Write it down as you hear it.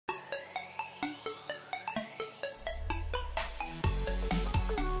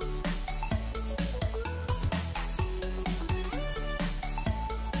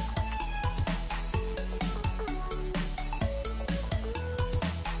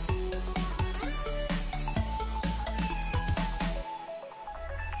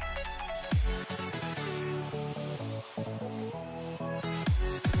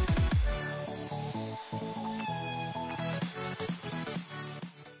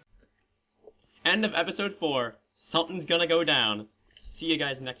end of episode 4. Something's gonna go down. See you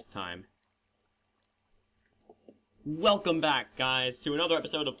guys next time. Welcome back, guys, to another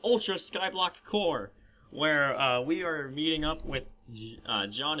episode of Ultra Skyblock Core, where we are meeting up with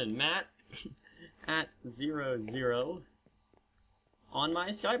John and Matt at 0, on my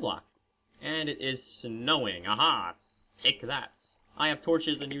skyblock. And it is snowing. Aha! Take that. I have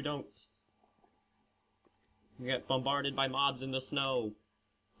torches and you don't. You get bombarded by mobs in the snow.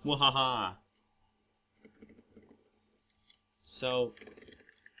 Wahaha. So,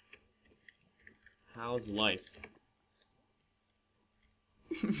 how's life?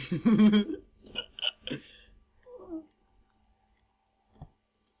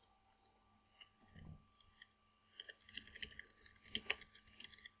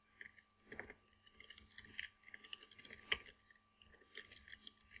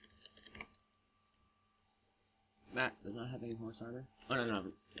 Matt does not have any horse armor. Oh no,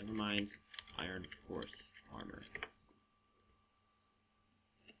 never mind. Iron horse armor.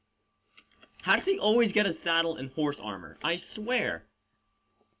 How does he always get a saddle and horse armor? I swear.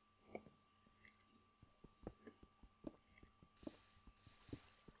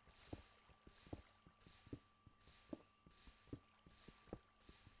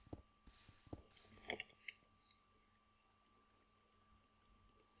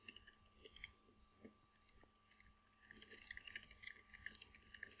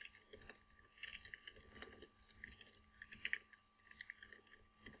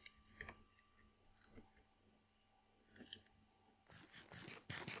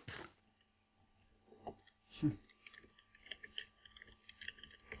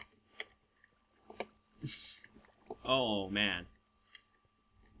 Oh, man.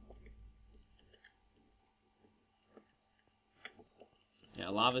 Yeah,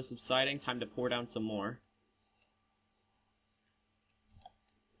 lava's subsiding. Time to pour down some more.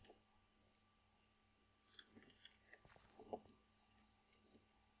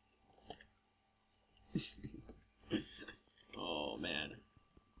 Oh, man.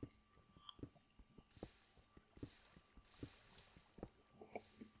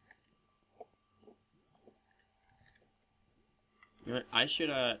 You know what? I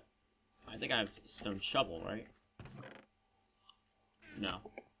should, I think I have a stone shovel, right? No.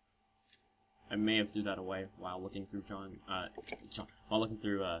 I may have threw that away while looking through while looking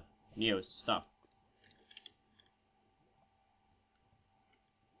through, Neo's stuff.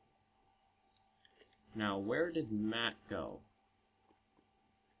 Now, where did Matt go?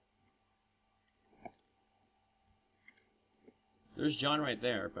 There's John right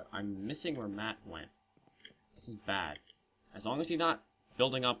there, but I'm missing where Matt went. This is bad. As long as he's not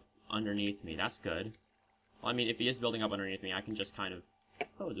building up underneath me, that's good. Well, I mean, if he is building up underneath me, I can just kind of...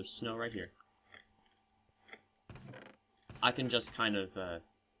 Oh, there's snow right here. I can just kind of,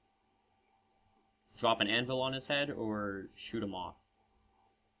 drop an anvil on his head or shoot him off.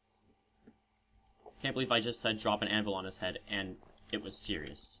 Can't believe I just said drop an anvil on his head and it was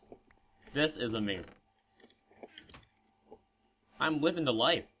serious. This is amazing. I'm living the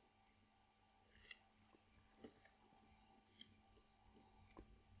life.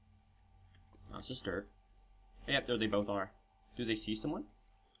 Oh, it's just dirt. Yep, there they both are. Do they see someone?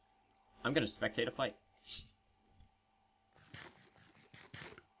 I'm gonna spectate a fight.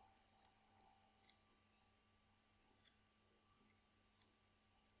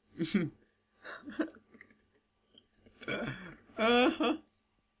 This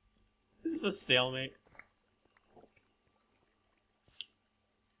is a stalemate.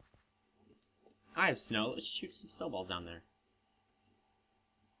 I have snow. Let's shoot some snowballs down there.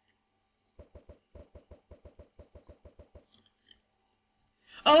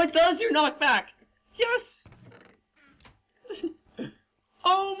 Oh, it does do knockback! Yes!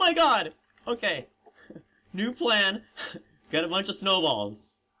 Oh my god! Okay. New plan. Get a bunch of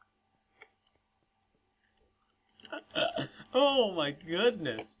snowballs. Oh my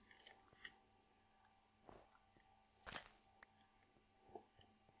goodness.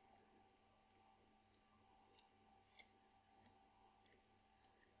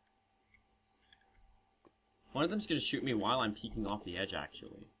 One of them's gonna shoot me while I'm peeking off the edge,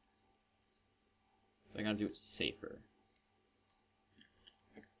 actually. But I gotta do it safer.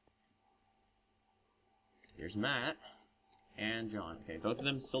 Here's Matt. And John. Okay, both of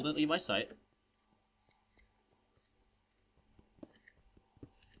them still didn't leave my sight.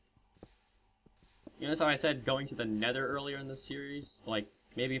 You notice how I said going to the nether earlier in this series? Like,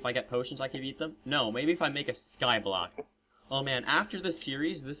 maybe if I get potions I can beat them? No, maybe if I make a skyblock. Oh man, after the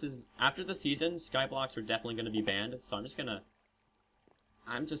series, after the season, skyblocks are definitely going to be banned, so I'm just gonna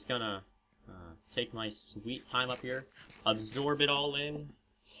take my sweet time up here, absorb it all in.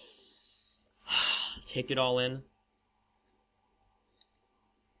 take it all in.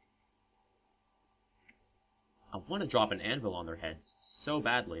 I want to drop an anvil on their heads so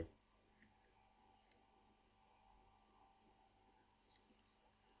badly.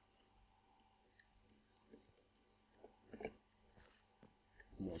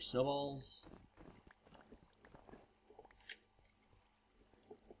 More snowballs.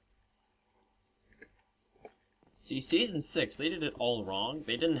 See, Season 6, they did it all wrong.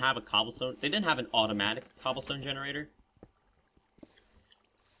 They didn't have a cobblestone. They didn't have an automatic cobblestone generator.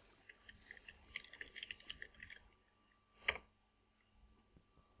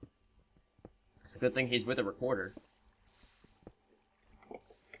 It's a good thing he's with a recorder.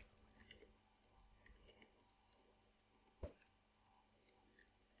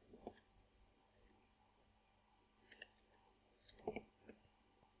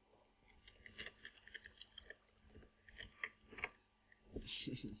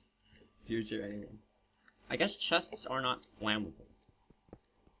 Future anyone. I guess chests are not flammable.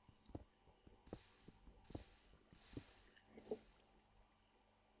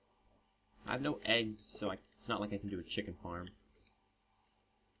 I have no eggs, so it's not like I can do a chicken farm.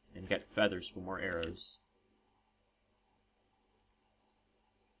 And get feathers for more arrows.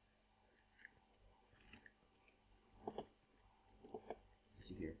 Let's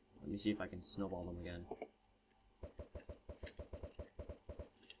see here. Let me see if I can snowball them again.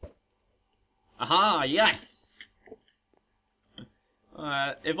 Aha! Yes!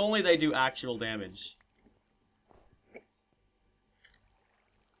 If only they do actual damage.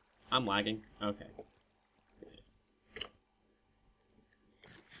 I'm lagging. Okay.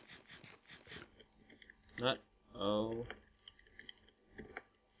 Uh-oh.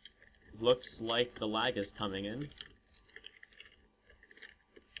 Looks like the lag is coming in.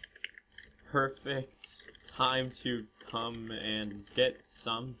 Perfect time to come and get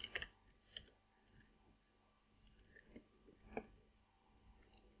some.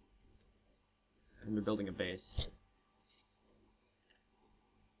 And we're building a base.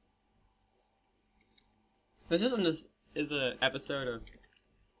 This is an episode of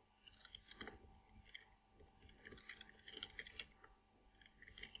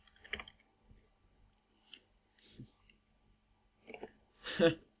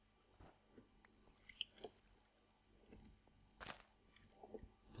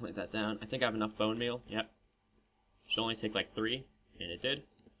Put that down. I think I have enough bone meal. Yep. Should only take like 3, and it did.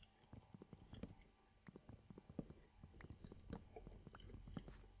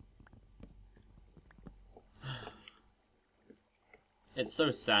 It's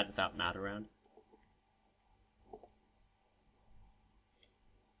so sad without Matt around.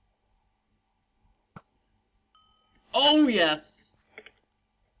 Oh, yes!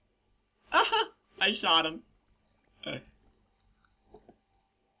 Aha! I shot him.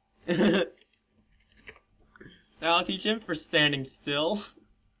 Now I'll teach him for standing still.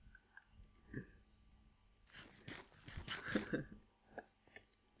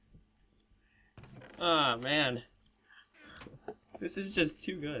 Ah, man. This is just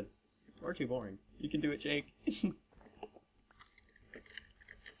too good. Or too boring. You can do it, Jake. I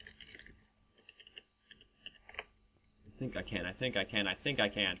think I can, I think I can, I think I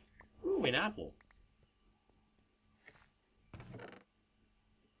can. Ooh, an apple.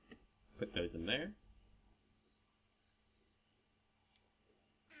 Put those in there.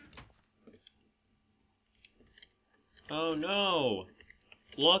 Oh no!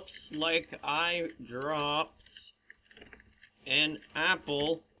 Looks like I dropped an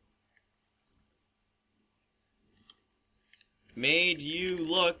apple. Made you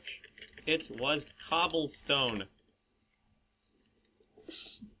look. It was cobblestone.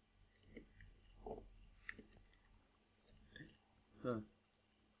 Huh.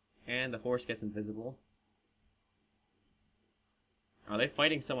 And the horse gets invisible. Are they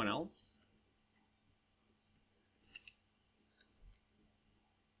fighting someone else?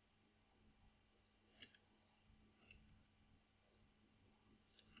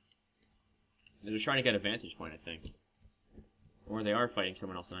 They're just trying to get a vantage point, I think. Or they are fighting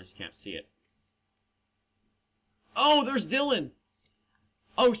someone else and I just can't see it. Oh, there's Dylan!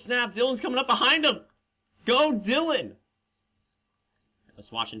 Oh, snap! Dylan's coming up behind him! Go, Dylan!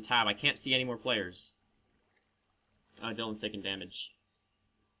 Let's watch and tab. I can't see any more players. Dylan's taking damage.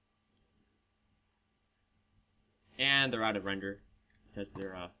 And they're out of render. Because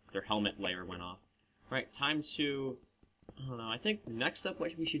their helmet layer went off. Right, time to... I don't know, I think next up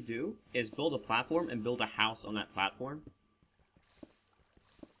what we should do is build a platform and build a house on that platform.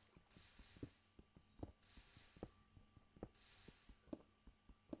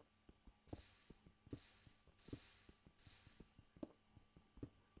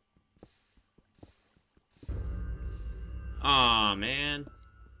 Aw, man.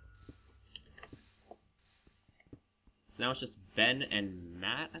 So now it's just Ben and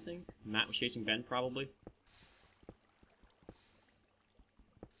Matt, I think? Matt was chasing Ben, probably.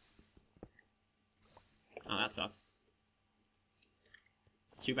 Oh, that sucks.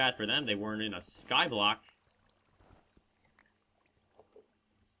 Too bad for them, they weren't in a skyblock.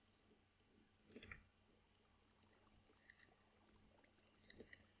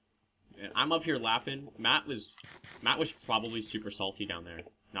 And I'm up here laughing. Matt was probably super salty down there.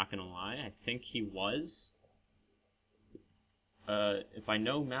 Not gonna lie, I think he was. If I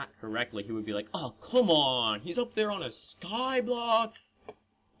know Matt correctly, he would be like, "Oh, come on! He's up there on a skyblock!"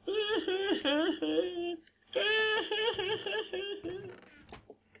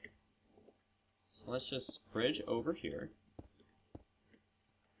 So let's just bridge over here.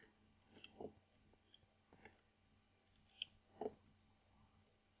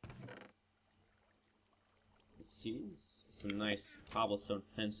 Oopsies. Some nice cobblestone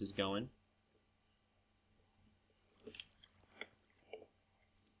fences going.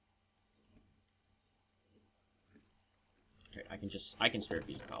 Okay, I can spare a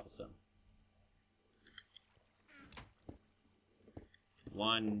piece of cobblestone.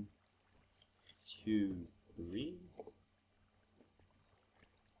 1, 2, 3.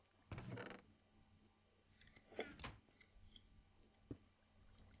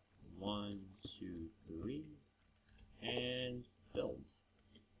 One, two, three, and build.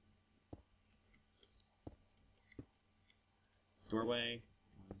 Doorway.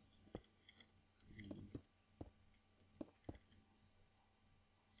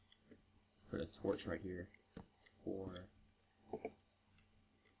 Put a torch right here. 4.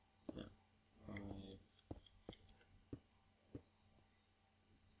 No. 5.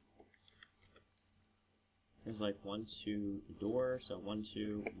 There's like 1, 2 door, so 1,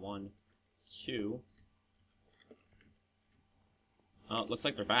 2, 1, 2. Oh, it looks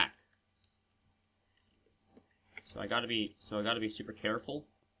like they're back. So I gotta be super careful.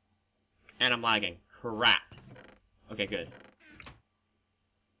 And I'm lagging. Crap. Okay, good.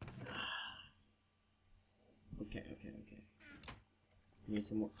 Okay. Need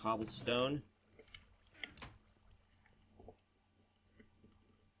some more cobblestone.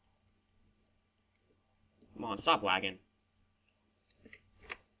 Come on, stop lagging.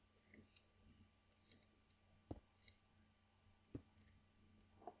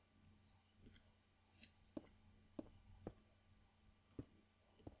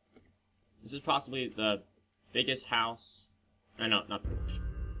 This is possibly the biggest house. No, not the biggest.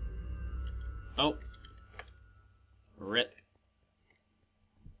 Oh. Rip.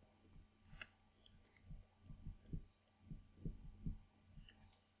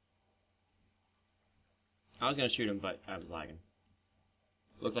 I was gonna shoot him, but I was lagging.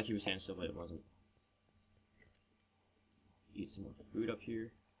 Looked like he was standing still, but it wasn't. Eat some more food up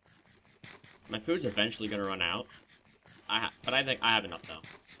here. My food's eventually gonna run out. But I think I have enough though.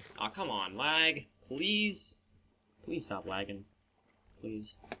 Aw, come on, lag. Please. Please stop lagging.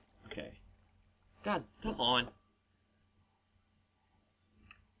 Please. Okay. God, come on.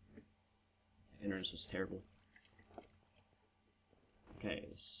 Internet's just terrible. Okay,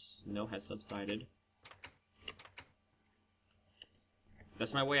 snow has subsided.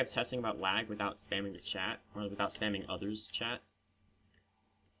 That's my way of testing about lag without spamming the chat, or without spamming others' chat.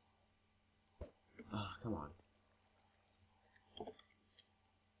 Oh, come on.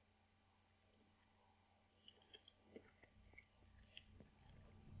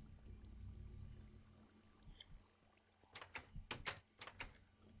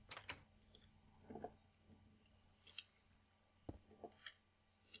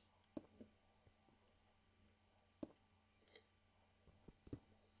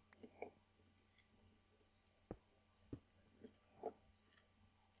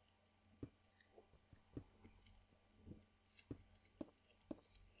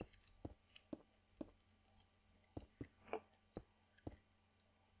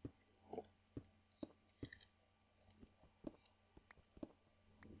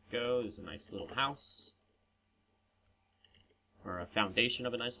 Go. There's a nice little house. Or a foundation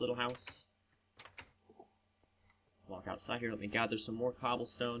of a nice little house. Walk outside here. Let me gather some more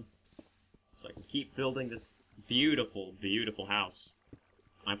cobblestone. So I can keep building this beautiful, beautiful house.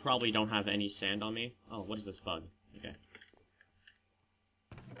 I probably don't have any sand on me. Oh, what is this bug? Okay.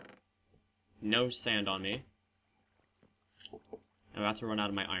 No sand on me. I'm about to run out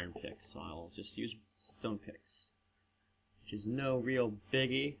of my iron pick, so I'll just use stone picks. Which is no real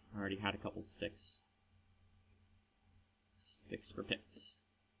biggie. I already had a couple sticks. Sticks for picks.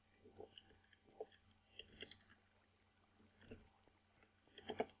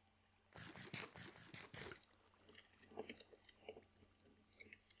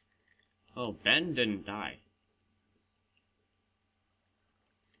 Oh, Ben didn't die.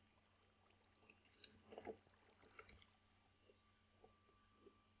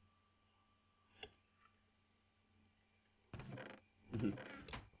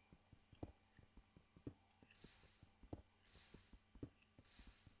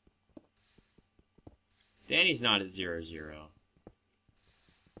 Danny's not at 0-0.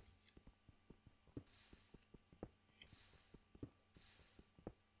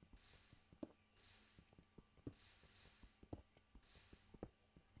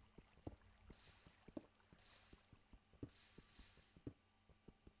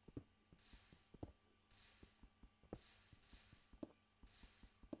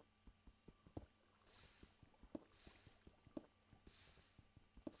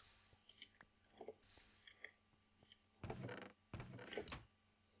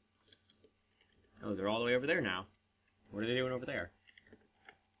 Oh, they're all the way over there now. What are they doing over there?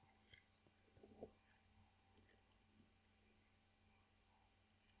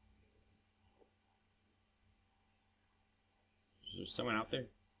 Is there someone out there?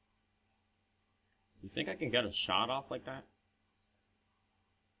 You think I can get a shot off like that?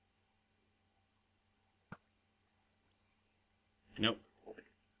 Nope.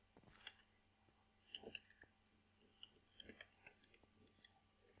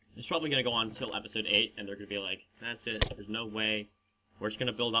 It's probably gonna go on until episode 8, and they're gonna be like, that's it, there's no way. We're just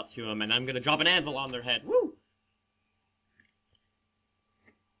gonna build up to them, and I'm gonna drop an anvil on their head. Woo!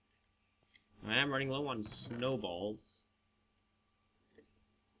 I am running low on snowballs.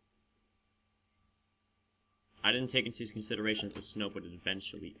 I didn't take into consideration that the snow would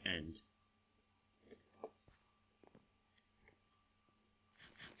eventually end.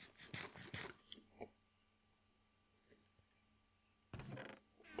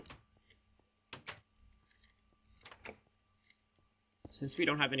 Since we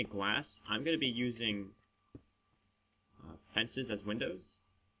don't have any glass, I'm going to be using fences as windows,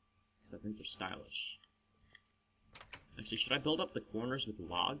 because I think they're stylish. Actually, should I build up the corners with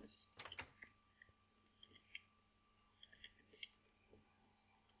logs?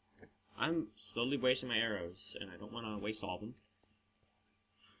 I'm slowly wasting my arrows, and I don't want to waste all of them.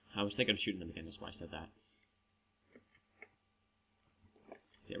 I was thinking of shooting them again, that's why I said that.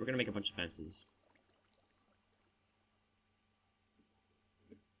 So yeah, we're going to make a bunch of fences.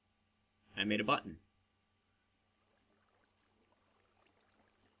 I made a button.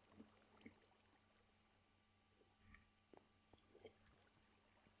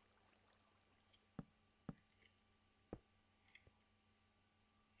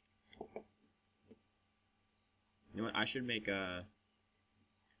 You know what? I should make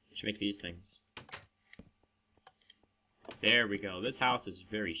these things. There we go. This house is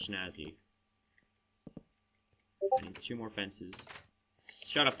very snazzy. I need 2 more fences.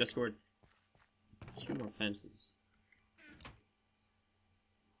 Shut up, Discord. 2 more fences.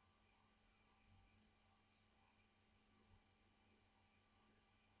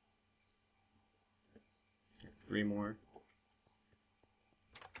 Three more.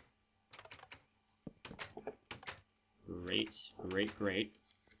 Great, great, great.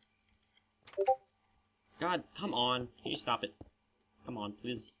 God, come on. Can you stop it? Come on,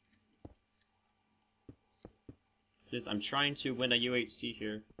 please. Please, I'm trying to win a UHC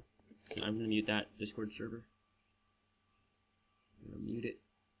here. So I'm gonna mute that Discord server. I'm gonna mute it.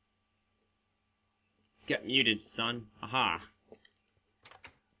 Get muted, son. Aha.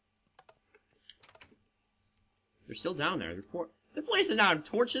 They're still down there. They're placing down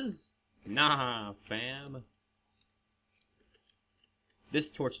torches? Nah, fam. This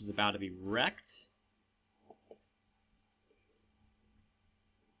torch is about to be wrecked.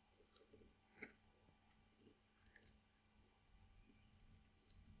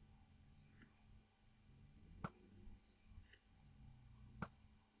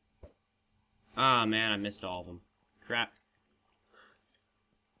 Ah, man, I missed all of them. Crap.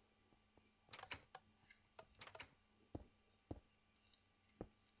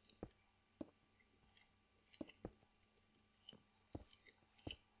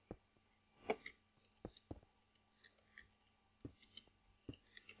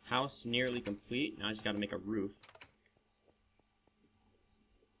 House nearly complete. Now I just gotta make a roof.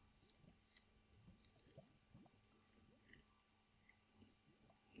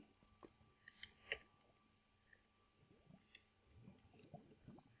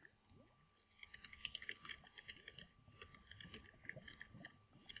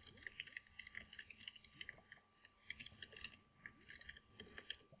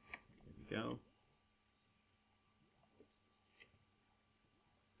 There we go.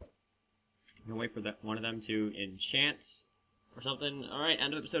 I'm gonna wait for one of them to enchant or something. Alright,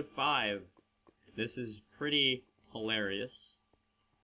 end of episode 5. This is pretty hilarious.